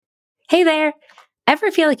Hey there.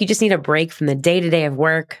 Ever feel like you just need a break from the day-to-day of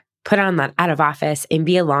work, put on that out of office, and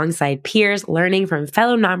be alongside peers learning from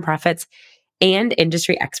fellow nonprofits and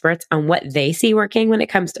industry experts on what they see working when it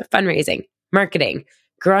comes to fundraising, marketing,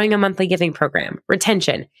 growing a monthly giving program,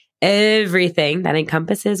 retention, everything that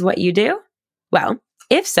encompasses what you do? Well,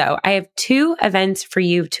 if so, I have two events for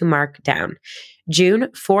you to mark down. June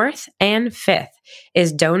 4th and 5th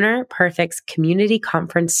is Donor Perfect's Community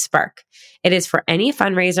Conference Spark. It is for any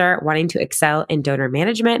fundraiser wanting to excel in donor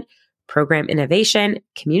management, program innovation,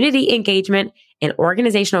 community engagement, and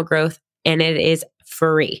organizational growth, and it is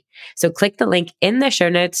free. So click the link in the show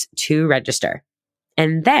notes to register.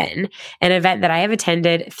 And then an event that I have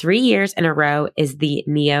attended 3 years in a row is the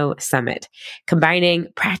NEO Summit, combining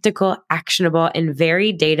practical, actionable, and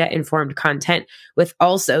very data-informed content with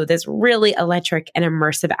also this really electric and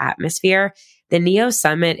immersive atmosphere. The NEO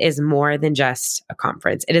Summit is more than just a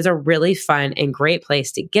conference. It is a really fun and great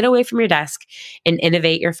place to get away from your desk and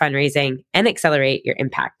innovate your fundraising and accelerate your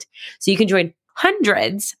impact. So you can join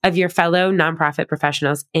hundreds of your fellow nonprofit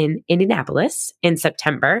professionals in Indianapolis in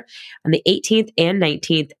September on the 18th and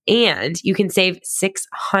 19th, and you can save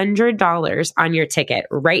 $600 on your ticket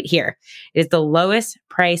right here. It is the lowest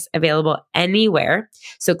price available anywhere.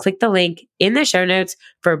 So click the link in the show notes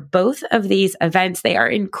for both of these events. They are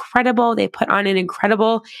incredible. They put on an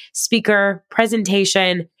incredible speaker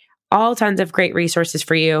presentation, all tons of great resources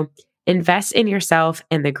for you. Invest in yourself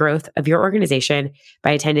and the growth of your organization by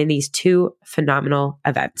attending these two phenomenal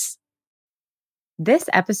events. This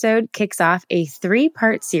episode kicks off a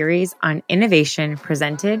 3-part series on innovation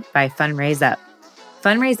presented by Fundraise Up.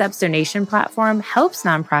 Fundraise Up's donation platform helps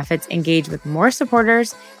nonprofits engage with more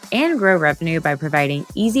supporters and grow revenue by providing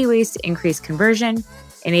easy ways to increase conversion,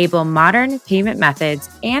 enable modern payment methods,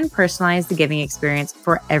 and personalize the giving experience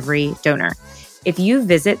for every donor. If you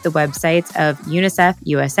visit the websites of UNICEF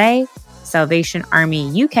USA, Salvation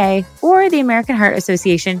Army UK, or the American Heart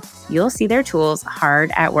Association, you'll see their tools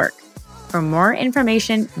hard at work. For more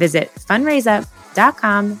information, visit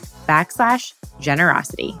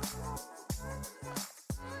fundraiseup.com/generosity.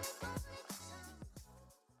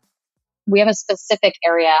 We have a specific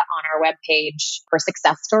area on our webpage for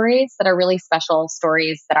success stories that are really special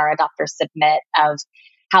stories that our adopters submit of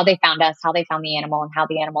how they found us, how they found the animal, and how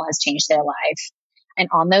the animal has changed their life. And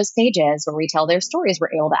on those pages where we tell their stories,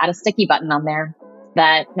 we're able to add a sticky button on there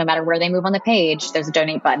that no matter where they move on the page, there's a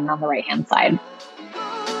donate button on the right-hand side.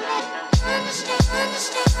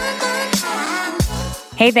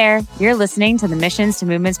 Hey there, you're listening to the Missions to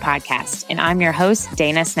Movements podcast, and I'm your host,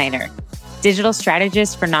 Dana Snyder, digital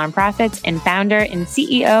strategist for nonprofits and founder and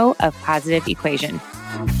CEO of Positive Equation.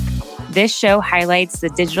 This show highlights the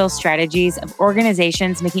digital strategies of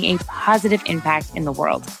organizations making a positive impact in the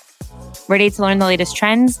world. Ready to learn the latest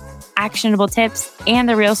trends, actionable tips, and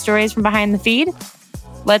the real stories from behind the feed?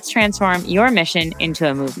 Let's transform your mission into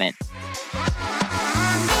a movement.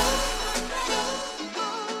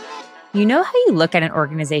 You know how you look at an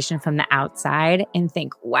organization from the outside and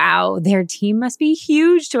think, wow, their team must be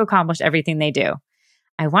huge to accomplish everything they do.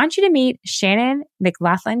 I want you to meet Shannon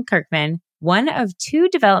McLaughlin Kirkman, one of 2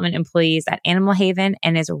 development employees at Animal Haven,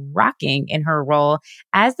 and is rocking in her role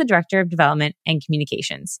as the Director of Development and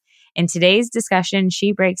Communications. In today's discussion,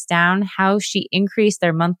 she breaks down how she increased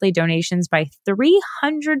their monthly donations by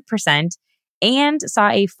 300% and saw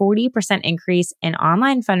a 40% increase in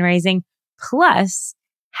online fundraising, plus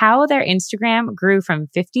how their Instagram grew from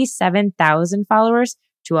 57,000 followers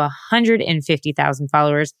to 150,000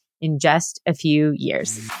 followers in just a few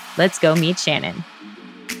years. Let's go meet Shannon.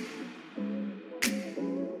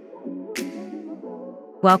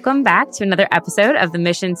 Welcome back to another episode of the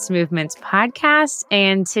Missions to Movements podcast.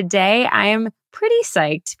 And today I am pretty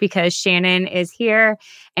psyched because Shannon is here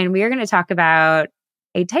and we are going to talk about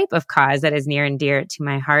a type of cause that is near and dear to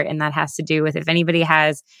my heart. And that has to do with if anybody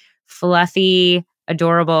has fluffy,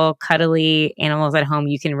 adorable, cuddly animals at home,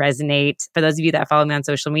 you can resonate. For those of you that follow me on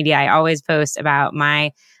social media, I always post about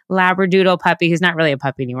my Labradoodle puppy, who's not really a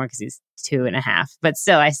puppy anymore because he's 2.5, but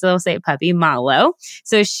still, I still say puppy, Malo.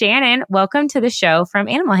 So Shannon, welcome to the show from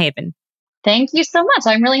Animal Haven. Thank you so much.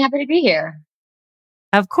 I'm really happy to be here.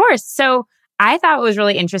 Of course. So I thought it was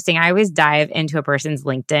really interesting. I always dive into a person's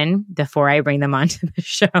LinkedIn before I bring them onto the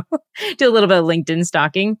show, do a little bit of LinkedIn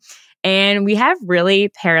stalking. And we have really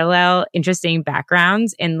parallel, interesting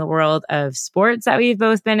backgrounds in the world of sports that we've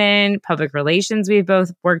both been in, public relations we've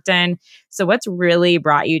both worked in. So what's really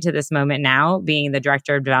brought you to this moment now, being the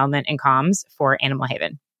Director of Development and Comms for Animal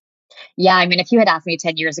Haven? Yeah, I mean, if you had asked me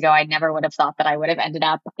 10 years ago, I never would have thought that I would have ended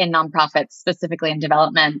up in nonprofits, specifically in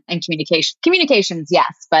development and communication. Communications,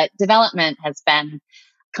 yes, but development has been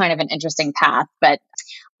kind of an interesting path. But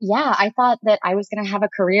yeah, I thought that I was going to have a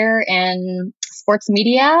career in sports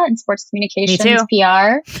media and sports Me communications, too.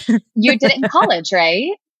 PR. You did it in college,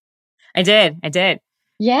 right? I did.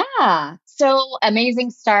 Yeah. So amazing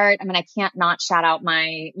start. I mean, I can't not shout out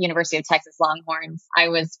my University of Texas Longhorns. I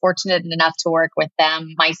was fortunate enough to work with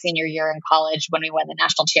them my senior year in college when we won the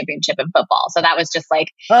national championship in football. So that was just like,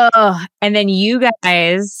 Oh, and then you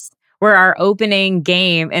guys were our opening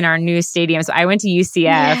game in our new stadium. So I went to UCF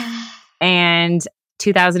yeah. and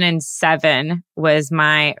 2007 was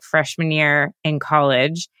my freshman year in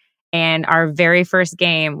college. And our very first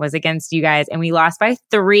game was against you guys, and we lost by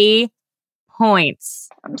 3 points.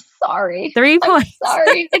 I'm sorry. 3 points.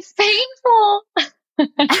 Sorry. It's painful.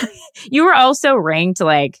 You were also ranked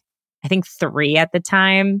like, I think 3 at the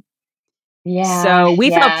time. Yeah. So we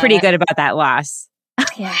felt pretty good about that loss.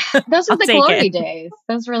 Yeah. Those were I'll the take glory it. days.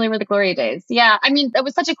 Those really were the glory days. Yeah. I mean, it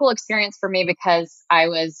was such a cool experience for me because I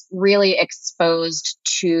was really exposed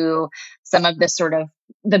to some of the sort of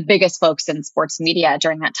the biggest folks in sports media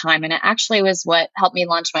during that time. And it actually was what helped me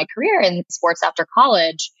launch my career in sports after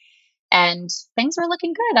college. And things were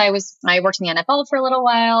looking good. I worked in the NFL for a little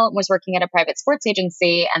while, was working at a private sports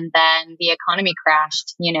agency, and then the economy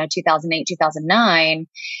crashed, 2008, 2009,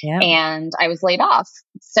 Yep. and I was laid off.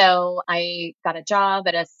 So I got a job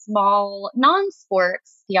at a small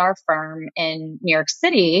non-sports PR firm in New York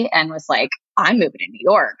City and was like, I'm moving to New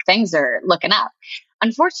York. Things are looking up.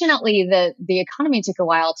 Unfortunately, the economy took a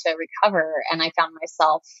while to recover, and I found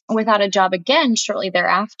myself without a job again shortly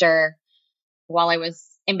thereafter. While I was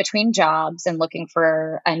in between jobs and looking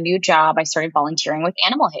for a new job, I started volunteering with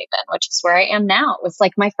Animal Haven, which is where I am now. It was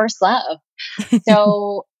like my first love.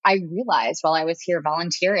 So I realized while I was here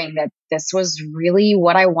volunteering that this was really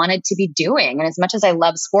what I wanted to be doing. And as much as I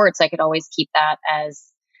love sports, I could always keep that as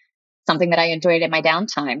something that I enjoyed in my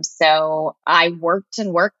downtime. So I worked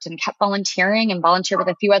and kept volunteering and volunteered with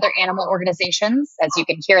a few other animal organizations. As you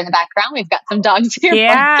can hear in the background, we've got some dogs here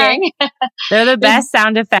barking. They're the best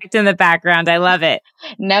sound effect in the background. I love it.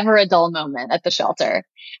 Never a dull moment at the shelter.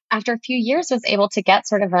 After a few years, was able to get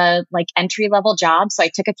sort of a entry level job. So I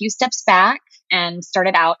took a few steps back and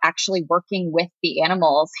started out actually working with the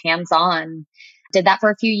animals hands on. Did that for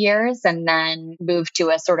a few years and then moved to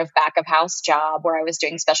a sort of back of house job where I was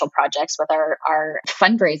doing special projects with our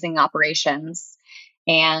fundraising operations.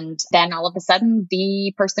 And then all of a sudden,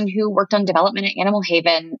 the person who worked on development at Animal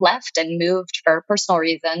Haven left and moved for personal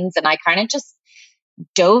reasons. And I kind of just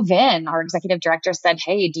dove in. Our executive director said,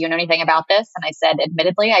 "Hey, do you know anything about this?" And I said,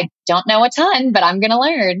 admittedly, I don't know a ton, but I'm going to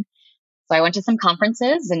learn. So I went to some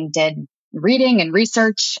conferences and did reading and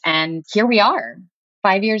research. And here we are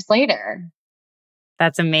 5 years later.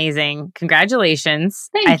 That's amazing. Congratulations.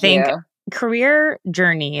 Thank I think you. career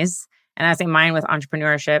journeys, and I say mine with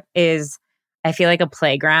entrepreneurship, is I feel like a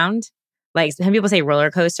playground. Like some people say roller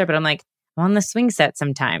coaster, but I'm like, I'm on the swing set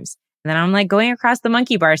sometimes. And then I'm like going across the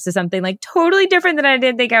monkey bars to something like totally different than I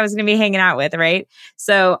did think I was going to be hanging out with, right?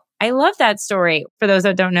 So I love that story. For those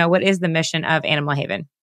that don't know, what is the mission of Animal Haven?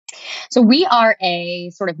 So we are a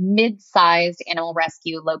sort of mid-sized animal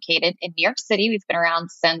rescue located in New York City. We've been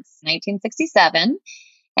around since 1967.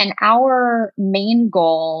 And our main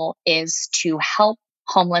goal is to help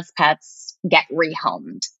homeless pets get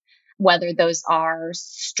rehomed, whether those are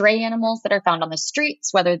stray animals that are found on the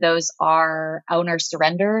streets, whether those are owner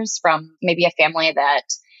surrenders from maybe a family that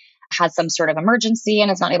has some sort of emergency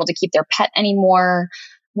and is not able to keep their pet anymore.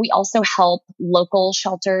 We also help local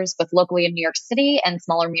shelters, both locally in New York City and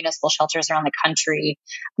smaller municipal shelters around the country,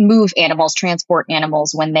 move animals, transport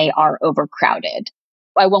animals when they are overcrowded.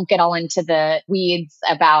 I won't get all into the weeds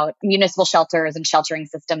about municipal shelters and sheltering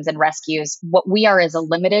systems and rescues. What we are is a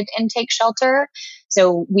limited intake shelter.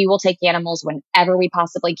 So we will take animals whenever we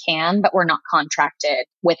possibly can, but we're not contracted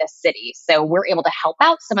with a city. So we're able to help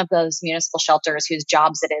out some of those municipal shelters whose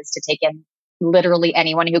jobs it is to take in literally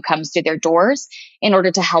anyone who comes through their doors in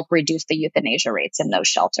order to help reduce the euthanasia rates in those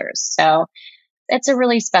shelters. So it's a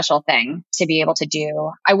really special thing to be able to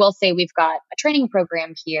do. I will say we've got a training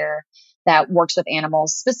program here that works with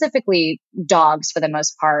animals, specifically dogs for the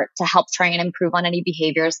most part, to help try and improve on any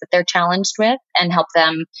behaviors that they're challenged with and help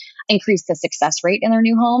them increase the success rate in their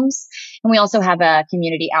new homes. And we also have a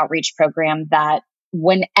community outreach program that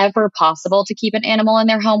whenever possible to keep an animal in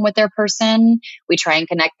their home with their person, we try and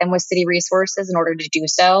connect them with city resources in order to do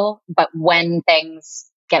so. But when things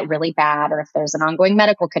get really bad, or if there's an ongoing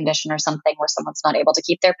medical condition or something where someone's not able to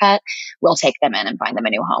keep their pet, we'll take them in and find them a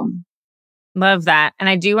new home. Love that. And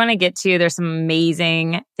I do want to get to, there's some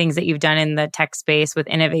amazing things that you've done in the tech space with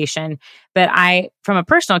innovation. But from a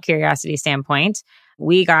personal curiosity standpoint,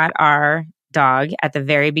 we got our dog at the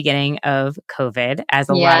very beginning of COVID, as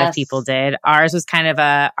a lot of people Yes. did. Ours was kind of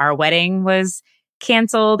our wedding was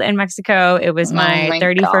canceled in Mexico. It was Oh my my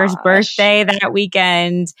 31st gosh. birthday that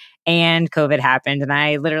weekend, and COVID happened. And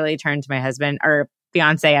I literally turned to my husband or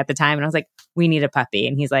fiance at the time and I was like, we need a puppy.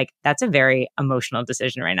 And he's like, that's a very emotional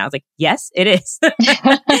decision right now. I was like, yes, it is.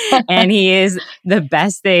 And he is the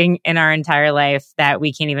best thing in our entire life that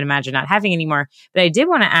we can't even imagine not having anymore. But I did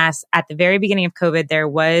want to ask, at the very beginning of COVID, there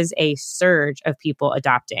was a surge of people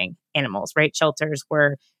adopting animals, right? Shelters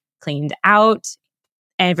were cleaned out.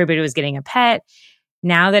 Everybody was getting a pet.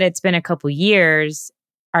 Now that it's been a couple years,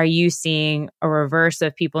 are you seeing a reverse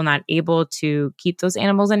of people not able to keep those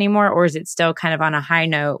animals anymore? Or is it still kind of on a high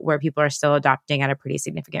note where people are still adopting at a pretty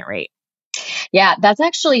significant rate? Yeah, that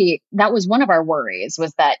was one of our worries,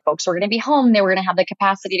 was that folks were going to be home. They were going to have the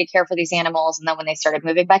capacity to care for these animals. And then when they started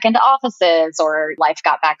moving back into offices or life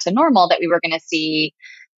got back to normal, that we were going to see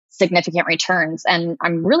significant returns. And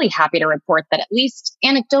I'm really happy to report that, at least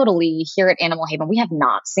anecdotally here at Animal Haven, we have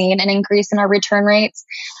not seen an increase in our return rates.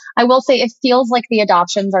 I will say it feels like the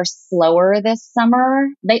adoptions are slower this summer.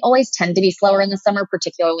 They always tend to be slower in the summer,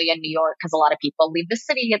 particularly in New York, because a lot of people leave the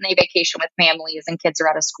city and they vacation with families and kids are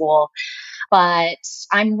out of school. But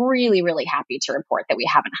I'm really, really happy to report that we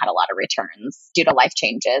haven't had a lot of returns due to life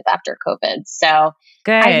changes after COVID. So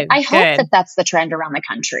Good. I hope that that's the trend around the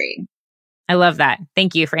country. I love that.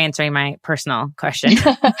 Thank you for answering my personal question. Of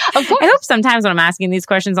course. I hope sometimes when I'm asking these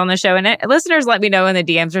questions on the show, and listeners let me know in the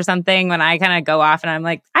DMs or something when I kind of go off and I'm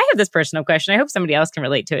like, I have this personal question. I hope somebody else can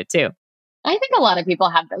relate to it too. I think a lot of people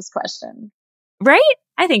have those questions. Right?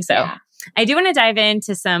 I think so. Yeah. I do want to dive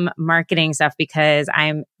into some marketing stuff because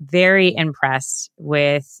I'm very impressed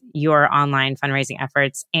with your online fundraising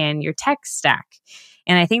efforts and your tech stack.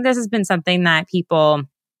 And I think this has been something that people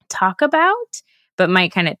talk about, but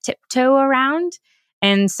might kind of tiptoe around.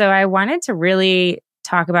 And so I wanted to really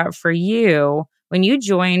talk about, for you, when you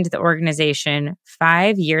joined the organization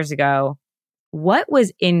 5 years ago, what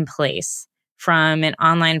was in place from an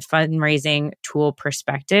online fundraising tool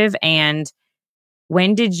perspective? And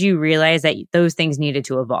when did you realize that those things needed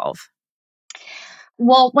to evolve?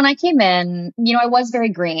 Well, when I came in, I was very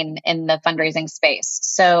green in the fundraising space.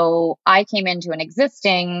 So I came into an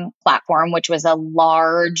existing platform, which was a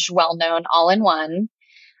large, well-known all-in-one.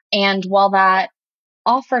 And while that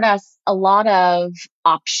offered us a lot of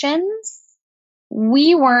options,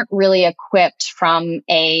 we weren't really equipped from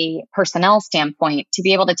a personnel standpoint to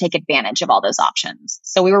be able to take advantage of all those options.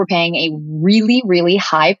 So we were paying a really, really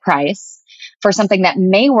high price for something that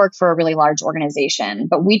may work for a really large organization,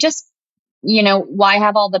 but we just, why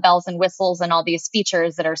have all the bells and whistles and all these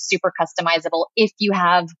features that are super customizable if you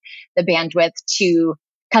have the bandwidth to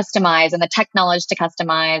customize and the tech knowledge to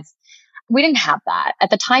customize? We didn't have that. At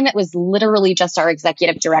the time, it was literally just our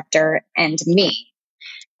executive director and me.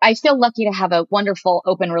 I feel lucky to have a wonderful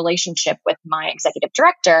open relationship with my executive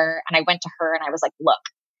director. And I went to her and I was like, look,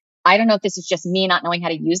 I don't know if this is just me not knowing how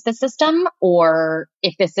to use the system or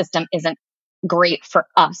if this system isn't great for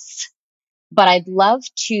us, but I'd love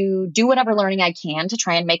to do whatever learning I can to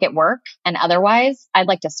try and make it work. And otherwise, I'd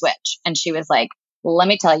like to switch. And she was like, let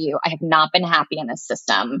me tell you, I have not been happy in this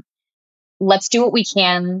system. Let's do what we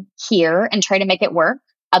can here and try to make it work.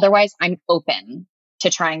 Otherwise, I'm open to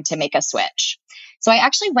trying to make a switch. So I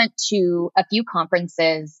actually went to a few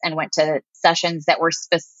conferences and went to sessions that were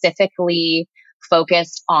specifically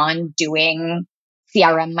focused on doing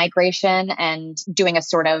CRM migration and doing a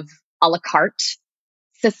sort of a la carte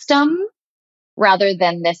system rather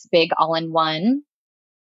than this big all-in-one.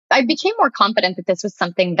 I became more confident that this was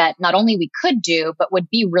something that not only we could do, but would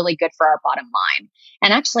be really good for our bottom line.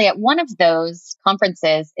 And actually at one of those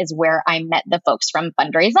conferences is where I met the folks from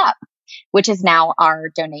Fundraise Up, which is now our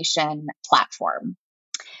donation platform.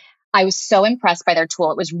 I was so impressed by their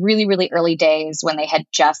tool. It was really, really early days when they had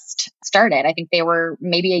just started. I think they were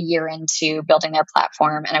maybe a year into building their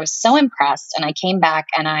platform. And I was so impressed. And I came back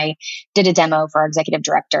and I did a demo for our executive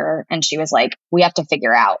director. And she was like, we have to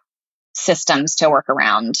figure out systems to work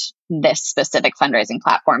around this specific fundraising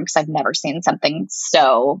platform, because I've never seen something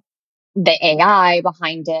so, the AI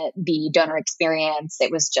behind it, the donor experience,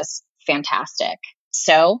 it was just fantastic.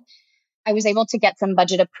 So I was able to get some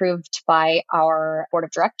budget approved by our board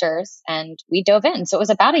of directors and we dove in. So it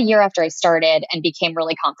was about a year after I started and became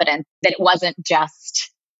really confident that it wasn't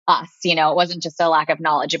just us, it wasn't just a lack of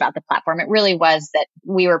knowledge about the platform. It really was that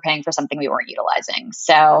we were paying for something we weren't utilizing.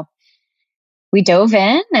 So we dove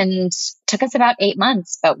in and took us about 8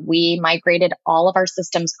 months, but we migrated all of our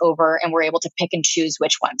systems over and were able to pick and choose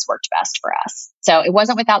which ones worked best for us. So it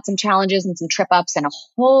wasn't without some challenges and some trip ups and a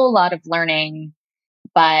whole lot of learning.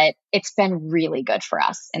 but it's been really good for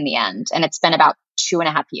us in the end. And it's been about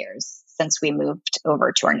 2.5 years since we moved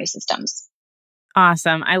over to our new systems.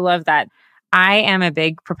 Awesome. I love that. I am a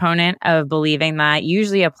big proponent of believing that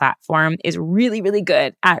usually a platform is really, really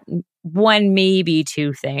good at one, maybe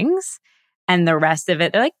two things. And the rest of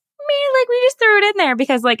it, they're like, me, like we just threw it in there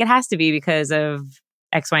because like it has to be because of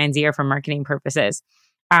X, Y, and Z or for marketing purposes.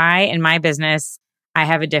 In my business, I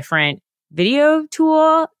have a different video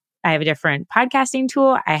tool. I have a different podcasting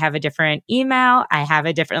tool. I have a different email. I have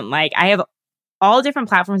I have all different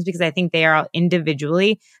platforms because I think they are all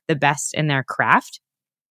individually the best in their craft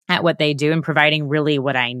at what they do and providing really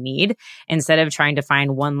what I need instead of trying to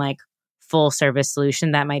find one like full service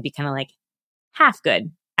solution that might be kind of like half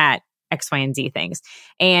good at X, Y, and Z things.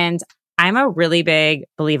 And I'm a really big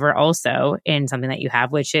believer also in something that you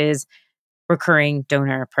have, which is recurring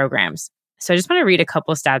donor programs. So I just want to read a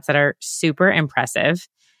couple stats that are super impressive.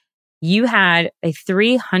 You had a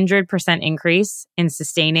 300% increase in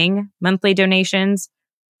sustaining monthly donations,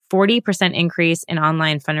 40% increase in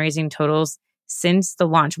online fundraising totals since the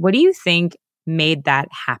launch. What do you think made that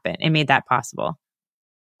happen and made that possible?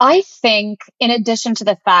 I think in addition to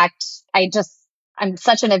the fact, I'm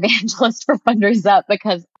such an evangelist for Fundraise Up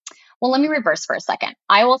because, well, let me reverse for a second.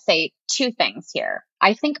 I will say two things here.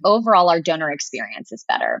 I think overall our donor experience is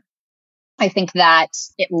better. I think that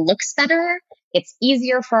it looks better. It's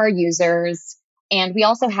easier for our users. And we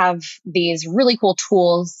also have these really cool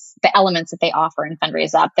tools, the elements that they offer in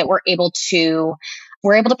Fundraise Up that we're able to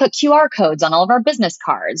put QR codes on all of our business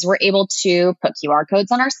cards. We're able to put QR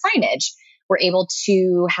codes on our signage. We're able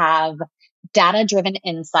to have data-driven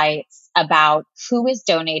insights about who is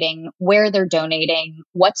donating, where they're donating,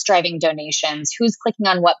 what's driving donations, who's clicking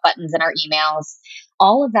on what buttons in our emails.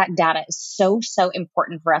 All of that data is so, so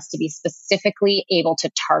important for us to be specifically able to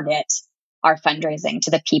target our fundraising to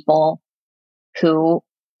the people who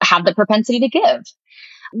have the propensity to give.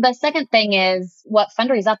 The second thing is what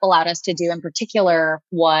Fundraise Up allowed us to do in particular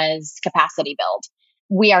was capacity build.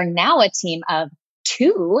 We are now a team of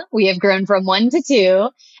 2. We have grown from 1 to 2.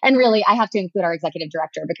 And really, I have to include our executive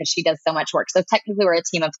director because she does so much work. So technically, we're a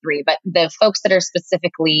team of 3, but the folks that are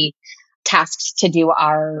specifically tasked to do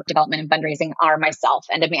our development and fundraising are myself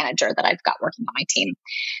and a manager that I've got working on my team.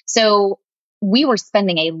 So we were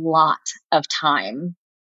spending a lot of time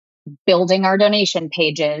building our donation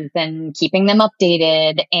pages and keeping them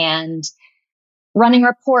updated and running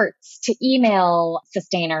reports to email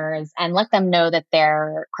sustainers and let them know that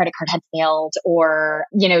their credit card had failed or,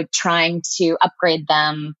 trying to upgrade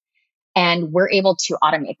them. And we're able to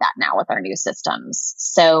automate that now with our new systems.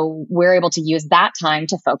 So we're able to use that time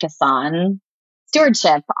to focus on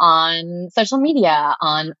stewardship, on social media,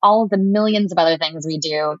 on all of the millions of other things we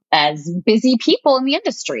do as busy people in the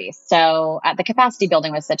industry. So the capacity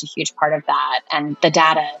building was such a huge part of that. And the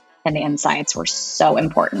data and the insights were so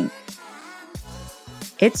important.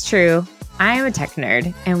 It's true. I am a tech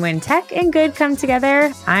nerd. And when tech and good come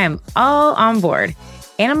together, I am all on board.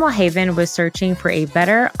 Animal Haven was searching for a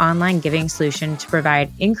better online giving solution to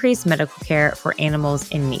provide increased medical care for animals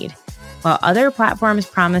in need. While other platforms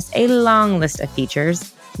promise a long list of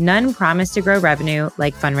features, none promise to grow revenue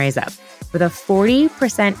like Fundraise Up. With a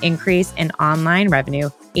 40% increase in online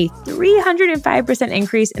revenue, a 305%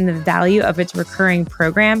 increase in the value of its recurring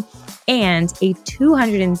program, and a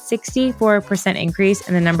 264% increase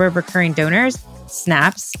in the number of recurring donors,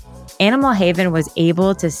 snaps, Animal Haven was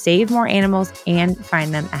able to save more animals and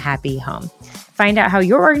find them a happy home. Find out how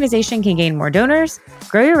your organization can gain more donors,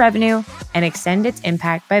 grow your revenue, and extend its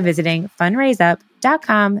impact by visiting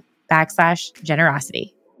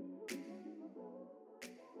fundraiseup.com/generosity.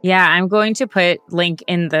 Yeah, I'm going to put link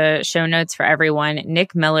in the show notes for everyone.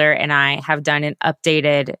 Nick Miller and I have done an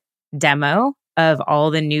updated demo of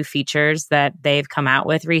all the new features that they've come out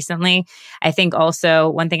with recently. I think also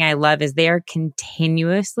one thing I love is they're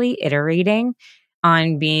continuously iterating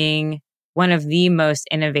on being one of the most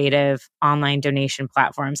innovative online donation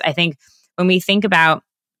platforms. I think when we think about,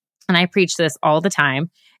 and I preach this all the time,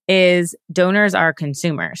 is donors are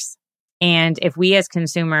consumers. And if we as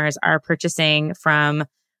consumers are purchasing from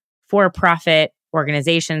for-profit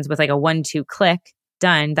organizations with like a 1-2 click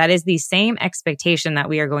done, that is the same expectation that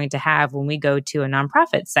we are going to have when we go to a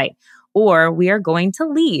nonprofit site, or we are going to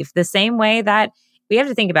leave the same way that we have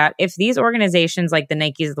to think about if these organizations like the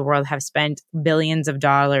Nikes of the world have spent billions of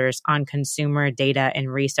dollars on consumer data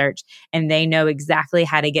and research, and they know exactly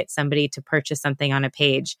how to get somebody to purchase something on a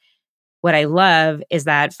page. What I love is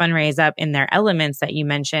that Fundraise Up in their elements that you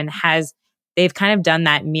mentioned they've kind of done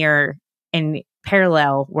that mirror and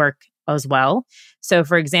parallel work as well. So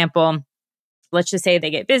for example, let's just say they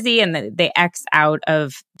get busy and they X out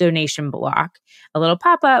of donation block, a little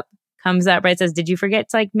pop-up comes up, right? It says, did you forget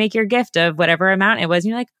to like make your gift of whatever amount it was? And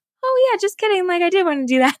you're like, oh yeah, just kidding. Like I did want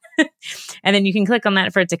to do that. And then you can click on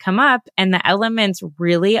that for it to come up. And the elements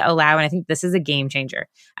really allow, and I think this is a game changer.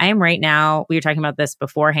 I am right now, we were talking about this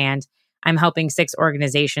beforehand. I'm helping 6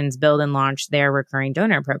 organizations build and launch their recurring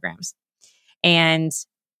donor programs. And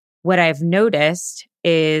what I've noticed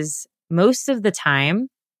is most of the time,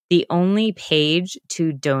 the only page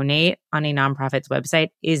to donate on a nonprofit's website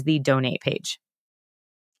is the donate page.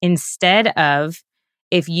 Instead of,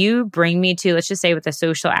 if you bring me to, let's just say with a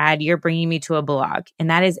social ad, you're bringing me to a blog, and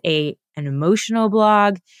that is an emotional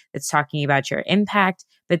blog that's talking about your impact,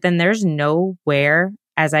 but then there's nowhere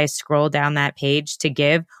as I scroll down that page to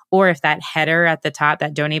give, or if that header at the top,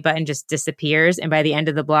 that donate button just disappears, and by the end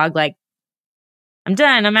of the blog, like, I'm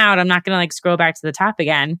done, I'm out, I'm not going to like scroll back to the top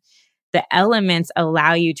again. The elements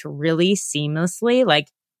allow you to really seamlessly like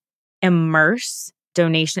immerse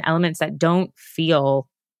donation elements that don't feel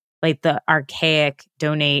like the archaic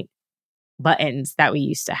donate buttons that we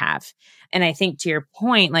used to have. And I think to your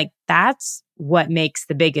point, like that's what makes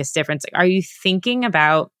the biggest difference. Like, are you thinking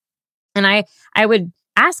about, and I would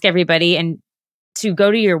ask everybody and to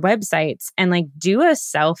go to your websites and like do a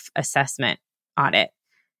self-assessment audit.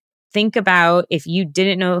 Think about if you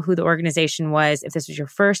didn't know who the organization was, if this was your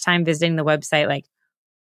first time visiting the website, like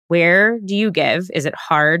where do you give? Is it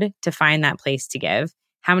hard to find that place to give?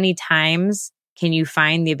 How many times can you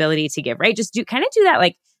find the ability to give, right? Just do that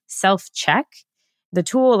like self-check. The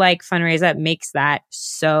tool like Fundraise Up makes that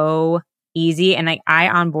so easy. And like I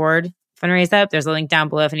onboard Fundraise Up. There's a link down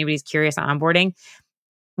below if anybody's curious on onboarding,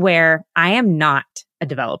 where I am not a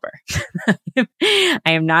developer. I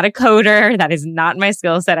am not a coder. That is not my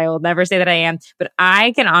skill set. I will never say that I am, but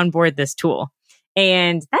I can onboard this tool.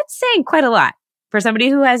 And that's saying quite a lot for somebody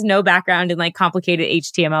who has no background in like complicated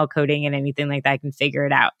HTML coding and anything like that. I can figure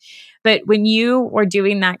it out. But when you were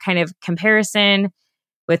doing that kind of comparison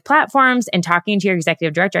with platforms and talking to your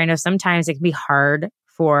executive director, I know sometimes it can be hard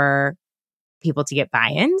for people to get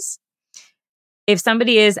buy-ins. If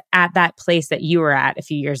somebody is at that place that you were at a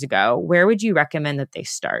few years ago, where would you recommend that they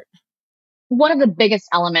start? One of the biggest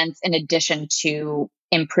elements, in addition to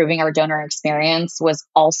improving our donor experience, was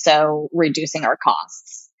also reducing our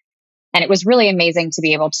costs. And it was really amazing to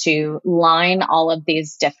be able to line all of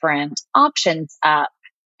these different options up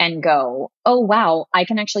and go, oh, wow, I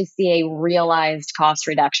can actually see a realized cost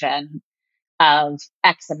reduction of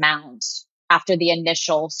X amount. After the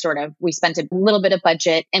initial we spent a little bit of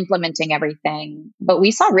budget implementing everything, but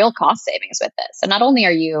we saw real cost savings with this. So not only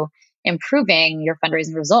are you improving your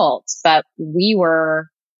fundraising results, but we were,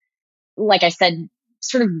 like I said,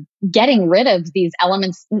 sort of getting rid of these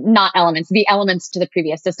elements, the elements to the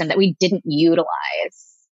previous system that we didn't utilize.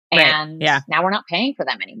 And now we're not paying for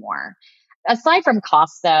them anymore. Aside from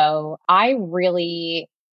costs, though, I really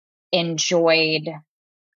enjoyed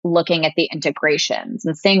looking at the integrations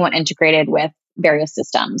and seeing what integrated with various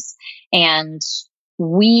systems. And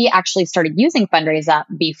we actually started using Fundraise Up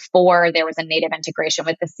before there was a native integration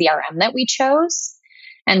with the CRM that we chose.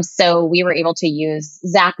 And so we were able to use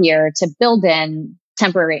Zapier to build in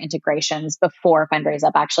temporary integrations before Fundraise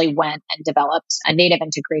Up actually went and developed a native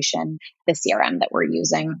integration, the CRM that we're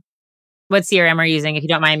using. What CRM are you using, if you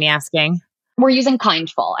don't mind me asking? We're using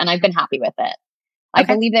Kindful, and I've been happy with it. I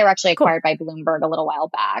believe they were actually acquired by Bloomberg a while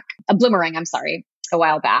back.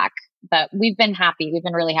 But we've been happy. We've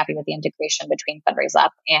been really happy with the integration between Fundraise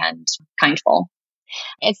Up and Kindful.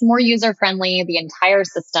 It's more user-friendly. The entire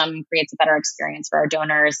system creates a better experience for our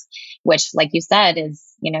donors, which, like you said,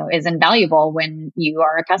 is invaluable when you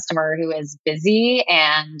are a customer who is busy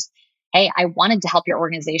and, hey, I wanted to help your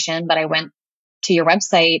organization, but I went to your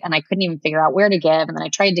website and I couldn't even figure out where to give. And then I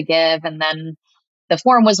tried to give, and then the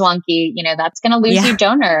form was wonky. That's going to lose you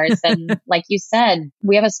donors. And like you said,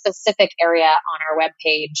 we have a specific area on our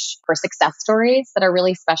webpage for success stories that are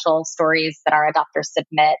really special stories that our adopters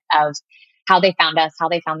submit of how they found us, how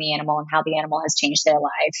they found the animal, and how the animal has changed their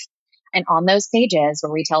life. And on those pages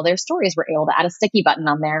where we tell their stories, we're able to add a sticky button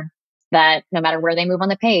on there that no matter where they move on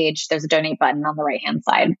the page, there's a donate button on the right-hand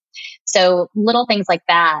side. So little things like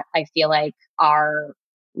that, I feel like, are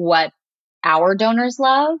what our donors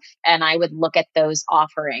love. And I would look at those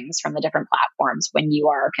offerings from the different platforms when you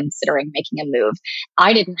are considering making a move.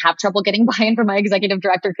 I didn't have trouble getting buy-in from my executive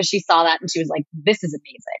director because she saw that and she was like, this is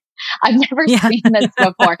amazing. I've never seen this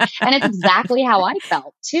before. And it's exactly how I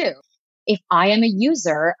felt too. If I am a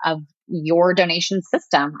user of your donation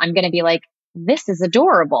system, I'm going to be like, this is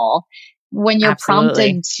adorable. When you're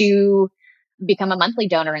prompted to become a monthly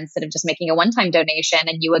donor instead of just making a one-time donation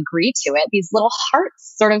and you agree to it, these little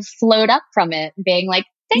hearts sort of float up from it being like,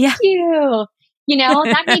 thank you.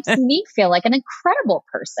 That makes me feel like an incredible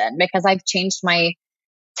person because I've changed my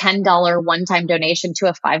 $10 one-time donation to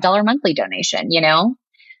a $5 monthly donation,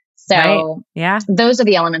 So Right. Yeah. those are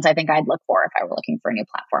the elements I think I'd look for if I were looking for a new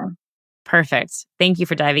platform. Perfect. Thank you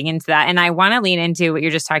for diving into that. And I want to lean into what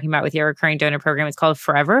you're just talking about with your recurring donor program. It's called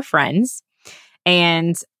Forever Friends.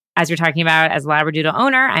 And as you're talking about, as a Labradoodle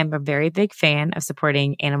owner, I'm a very big fan of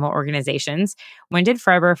supporting animal organizations. When did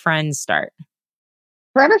Forever Friends start?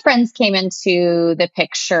 Forever Friends came into the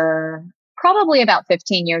picture probably about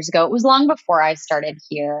 15 years ago. It was long before I started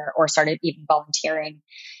here or started even volunteering.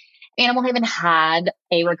 Animal Haven had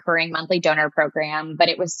a recurring monthly donor program, but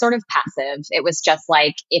it was sort of passive. It was just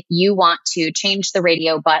like, if you want to change the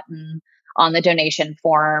radio button on the donation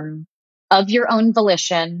form of your own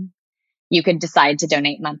volition, you could decide to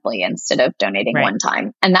donate monthly instead of donating one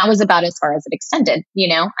time. And that was about as far as it extended.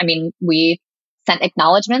 We sent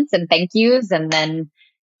acknowledgments and thank yous and then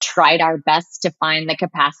tried our best to find the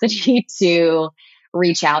capacity to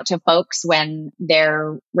reach out to folks when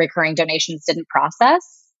their recurring donations didn't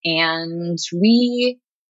process. And we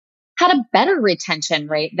had a better retention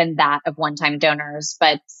rate than that of one-time donors,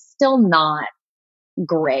 but still not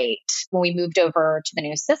great. When we moved over to the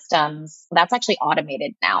new systems, that's actually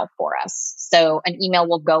automated now for us. So an email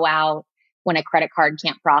will go out when a credit card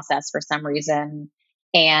can't process for some reason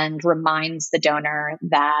and reminds the donor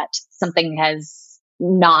that something has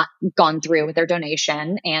not gone through with their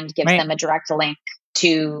donation and gives them a direct link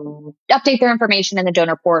to update their information in the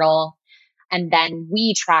donor portal. And then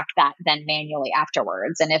we track that then manually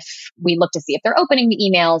afterwards. And if we look to see if they're opening the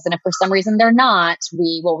emails, and if for some reason they're not,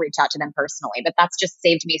 we will reach out to them personally. But that's just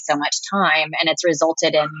saved me so much time. And it's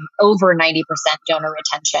resulted in over 90% donor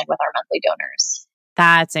retention with our monthly donors.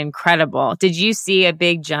 That's incredible. Did you see a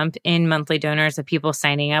big jump in monthly donors of people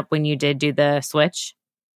signing up when you did do the switch?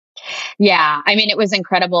 Yeah, it was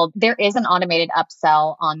incredible. There is an automated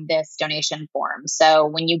upsell on this donation form. So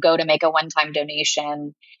when you go to make a one-time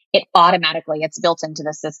donation, it's built into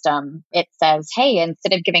the system. It says, hey,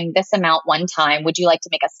 instead of giving this amount one time, would you like to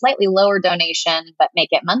make a slightly lower donation, but make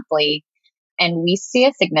it monthly? And we see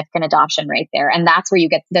a significant adoption rate there. And that's where you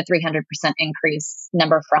get the 300% increase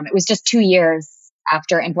number from. It was just 2 years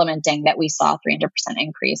after implementing that we saw 300%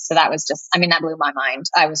 increase. So that was just, that blew my mind.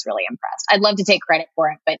 I was really impressed. I'd love to take credit for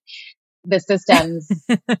it, but the systems,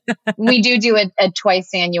 we do a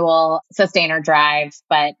twice annual sustainer drive,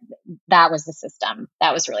 but that was the system.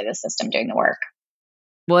 That was really the system doing the work.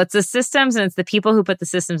 Well, it's the systems and it's the people who put the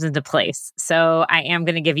systems into place. So I am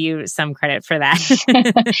going to give you some credit for that.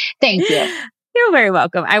 Thank you. You're very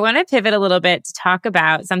welcome. I want to pivot a little bit to talk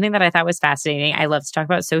about something that I thought was fascinating. I love to talk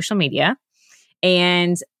about social media,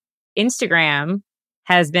 and Instagram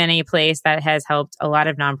has been a place that has helped a lot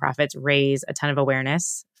of nonprofits raise a ton of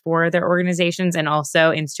awareness for their organizations. And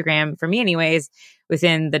also Instagram, for me anyways,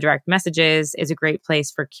 within the direct messages is a great place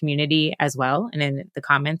for community as well. And in the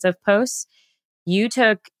comments of posts, you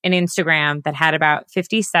took an Instagram that had about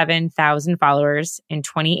 57,000 followers in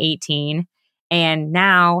 2018 and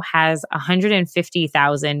now has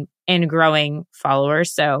 150,000 and growing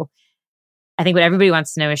followers. So I think what everybody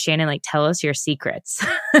wants to know is, Shannon, tell us your secrets.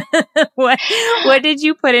 What did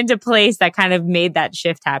you put into place that kind of made that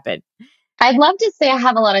shift happen? I'd love to say I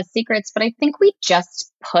have a lot of secrets, but I think we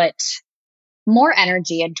just put more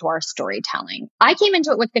energy into our storytelling. I came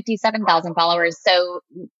into it with 57,000 followers. So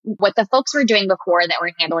what the folks were doing before that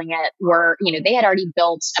were handling it were, they had already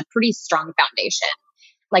built a pretty strong foundation.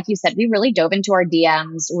 Like you said, we really dove into our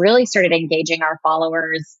DMs, really started engaging our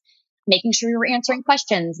followers, making sure we were answering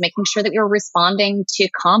questions, making sure that we were responding to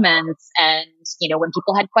comments. And, when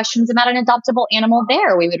people had questions about an adoptable animal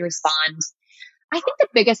there, we would respond. I think the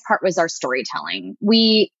biggest part was our storytelling.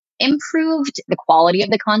 We improved the quality of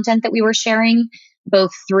the content that we were sharing,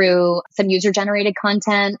 both through some user-generated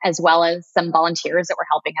content as well as some volunteers that were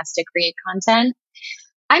helping us to create content.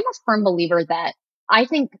 I'm a firm believer that I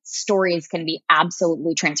think stories can be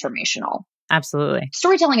absolutely transformational. Absolutely.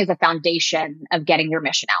 Storytelling is a foundation of getting your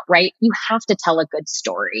mission out, right? You have to tell a good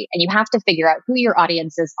story and you have to figure out who your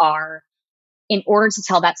audiences are in order to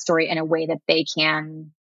tell that story in a way that they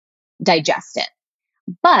can digest it.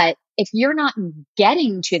 But if you're not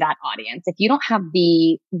getting to that audience, if you don't have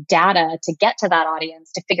the data to get to that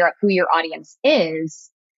audience, to figure out who your audience is,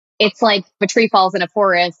 it's like if a tree falls in a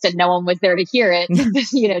forest and no one was there to hear it,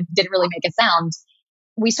 didn't really make a sound.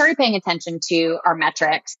 We started paying attention to our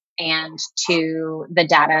metrics and to the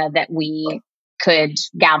data that we could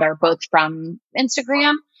gather both from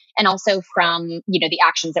Instagram and also from, the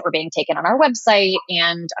actions that were being taken on our website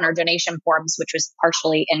and on our donation forms, which was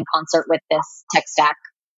partially in concert with this tech stack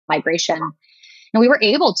migration. And we were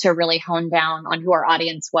able to really hone down on who our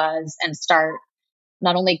audience was and start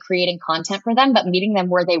not only creating content for them, but meeting them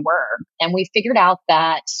where they were. And we figured out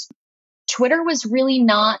that Twitter was really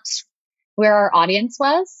not where our audience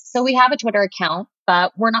was. So we have a Twitter account,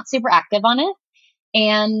 but we're not super active on it.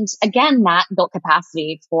 And again, that built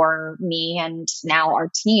capacity for me and now our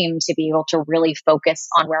team to be able to really focus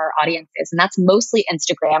on where our audience is. And that's mostly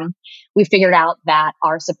Instagram. We figured out that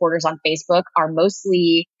our supporters on Facebook are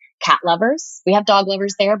mostly cat lovers. We have dog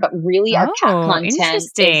lovers there, but really our cat content.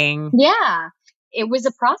 Interesting. It was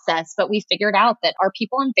a process, but we figured out that our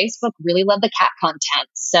people on Facebook really love the cat content.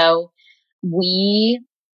 So we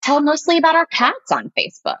tell mostly about our cats on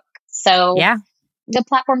Facebook. So the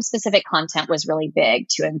platform specific content was really big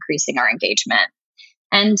to increasing our engagement.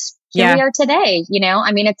 And here we are today.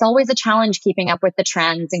 It's always a challenge keeping up with the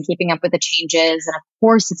trends and keeping up with the changes. And of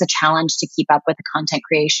course, it's a challenge to keep up with the content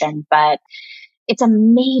creation, but it's a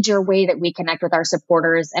major way that we connect with our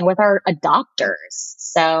supporters and with our adopters.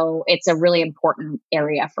 So it's a really important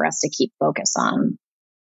area for us to keep focus on.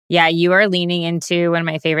 Yeah, you are leaning into one of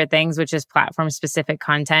my favorite things, which is platform-specific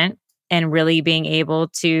content, and really being able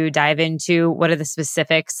to dive into what are the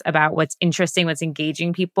specifics about what's interesting, what's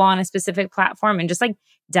engaging people on a specific platform, and just like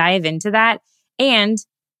dive into that. And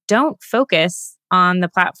don't focus on the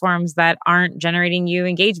platforms that aren't generating you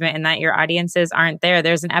engagement and that your audiences aren't there.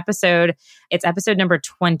 There's an episode, it's episode number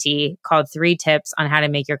 20, called 3 Tips on How to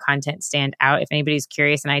Make Your Content Stand Out. If anybody's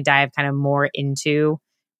curious, and I dive kind of more into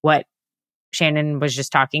what Shannon was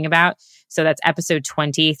just talking about. So that's episode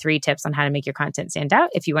 20, 3 Tips on How to Make Your Content Stand Out,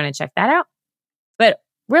 if you want to check that out. But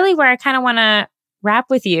really where I kind of want to wrap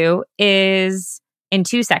with you is in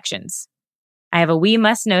 2 sections. I have a We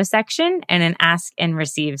Must Know section and an Ask and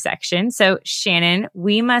Receive section. So Shannon,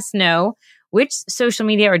 we must know, which social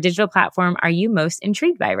media or digital platform are you most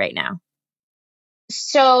intrigued by right now?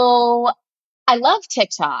 So I love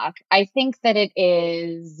TikTok. I think that it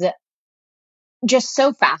is just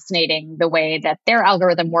so fascinating the way that their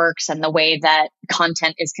algorithm works and the way that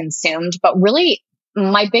content is consumed. But really,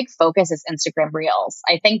 my big focus is Instagram Reels.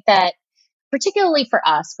 I think that particularly for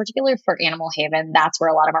us, particularly for Animal Haven, that's where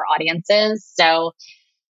a lot of our audience is. So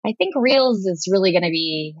I think Reels is really going to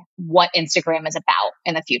be what Instagram is about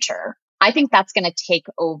in the future. I think that's going to take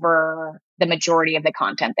over the majority of the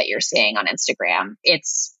content that you're seeing on Instagram.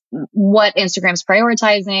 It's what Instagram's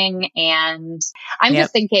prioritizing. And I'm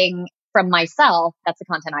just thinking from myself, that's the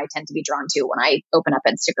content I tend to be drawn to when I open up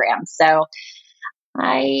Instagram. So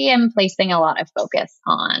I am placing a lot of focus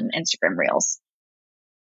on Instagram Reels.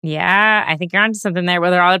 Yeah, I think you're onto something there. Well,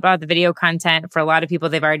 they're all about the video content. For a lot of people,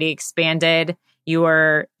 they've already expanded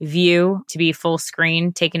your view to be full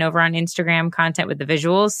screen, taken over on Instagram content with the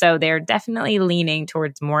visuals. So they're definitely leaning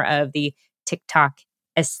towards more of the TikTok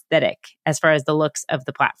aesthetic as far as the looks of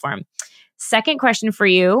the platform. Second question for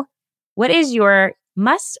you. What is your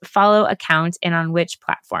must follow account and on which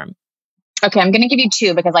platform? Okay, I'm going to give you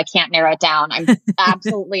 2 because I can't narrow it down. I'm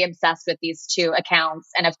absolutely obsessed with these 2 accounts.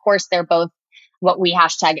 And of course, they're both what we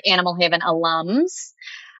hashtag Animal Haven alums.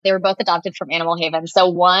 They were both adopted from Animal Haven. So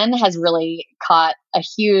one has really caught a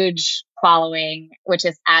huge following, which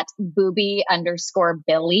is at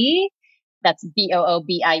Boobie_Billie. That's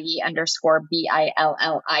BOOBIE_BILLIE.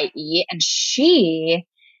 And she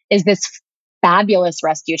is this fabulous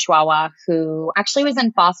rescue Chihuahua who actually was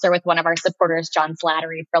in foster with one of our supporters, John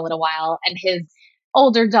Slattery, for a little while. And his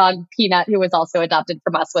older dog, Peanut, who was also adopted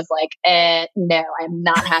from us, was like, no, I'm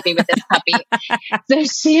not happy with this puppy. So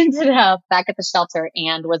she ended up back at the shelter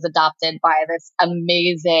and was adopted by this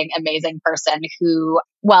amazing, amazing person who,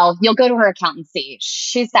 well, you'll go to her account and see.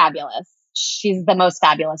 She's fabulous. She's the most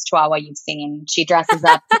fabulous Chihuahua you've seen. She dresses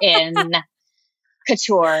up in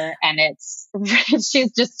couture and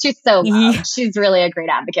she's so loved. Yeah. She's really a great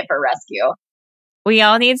advocate for rescue. We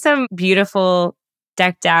all need some beautiful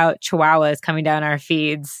decked out Chihuahuas coming down our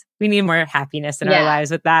feeds. We need more happiness in our lives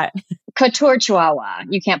with that. Couture Chihuahua.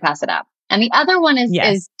 You can't pass it up. And the other one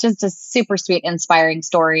is just a super sweet, inspiring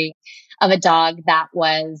story of a dog that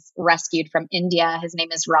was rescued from India. His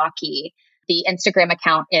name is Rocky. The Instagram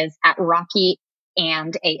account is at Rocky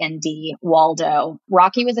and Waldo.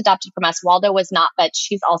 Rocky was adopted from us. Waldo was not, but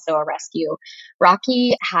she's also a rescue.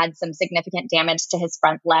 Rocky had some significant damage to his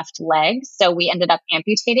front left leg, so we ended up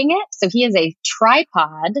amputating it. So he is a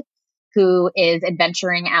tripod who is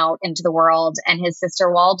adventuring out into the world, and his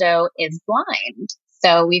sister Waldo is blind.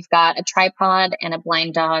 So we've got a tripod and a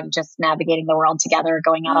blind dog just navigating the world together,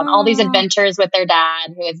 going out on all these adventures with their dad,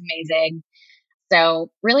 who is amazing.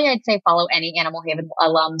 So really, I'd say follow any Animal Haven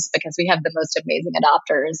alums because we have the most amazing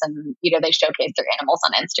adopters and, they showcase their animals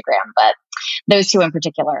on Instagram. But those two in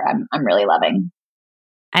particular, I'm really loving.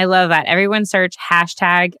 I love that. Everyone search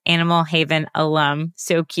hashtag Animal Haven alum.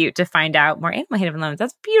 So cute to find out more Animal Haven alums.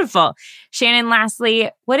 That's beautiful. Shannon, lastly,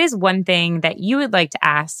 what is one thing that you would like to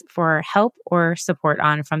ask for help or support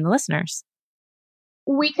on from the listeners?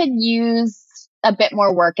 We could use a bit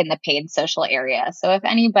more work in the paid social area. So if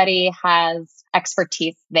anybody has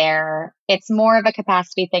expertise there, it's more of a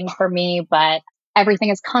capacity thing for me, but everything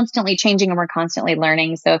is constantly changing and we're constantly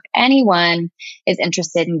learning. So if anyone is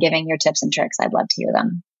interested in giving your tips and tricks, I'd love to hear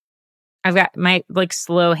them. I've got my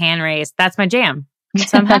slow hand raised. That's my jam.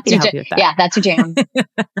 So I'm happy to help you with that. Yeah, that's your jam.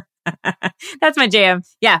 That's my jam.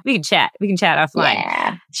 Yeah, we can chat. We can chat offline.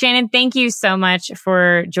 Yeah. Shannon, thank you so much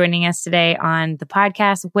for joining us today on the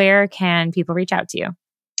podcast. Where can people reach out to you?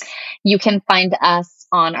 You can find us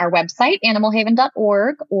on our website,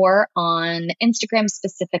 animalhaven.org, or on Instagram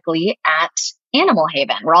specifically at Animal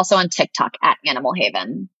Haven. We're also on TikTok at Animal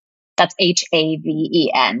Haven. That's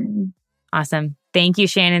HAVEN. Awesome. Thank you,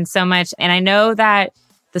 Shannon, so much. And I know that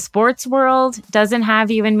the sports world doesn't have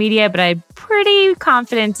you in media, but I'm pretty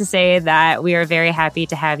confident to say that we are very happy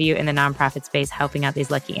to have you in the nonprofit space helping out these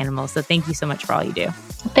lucky animals. So thank you so much for all you do.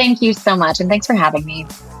 Thank you so much. And thanks for having me.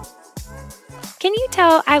 Can you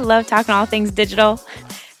tell I love talking all things digital?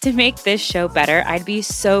 To make this show better, I'd be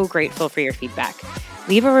so grateful for your feedback.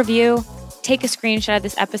 Leave a review, take a screenshot of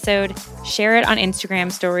this episode, share it on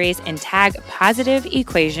Instagram stories, and tag Positive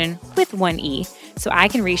Equation with 1 E so I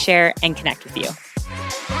can reshare and connect with you.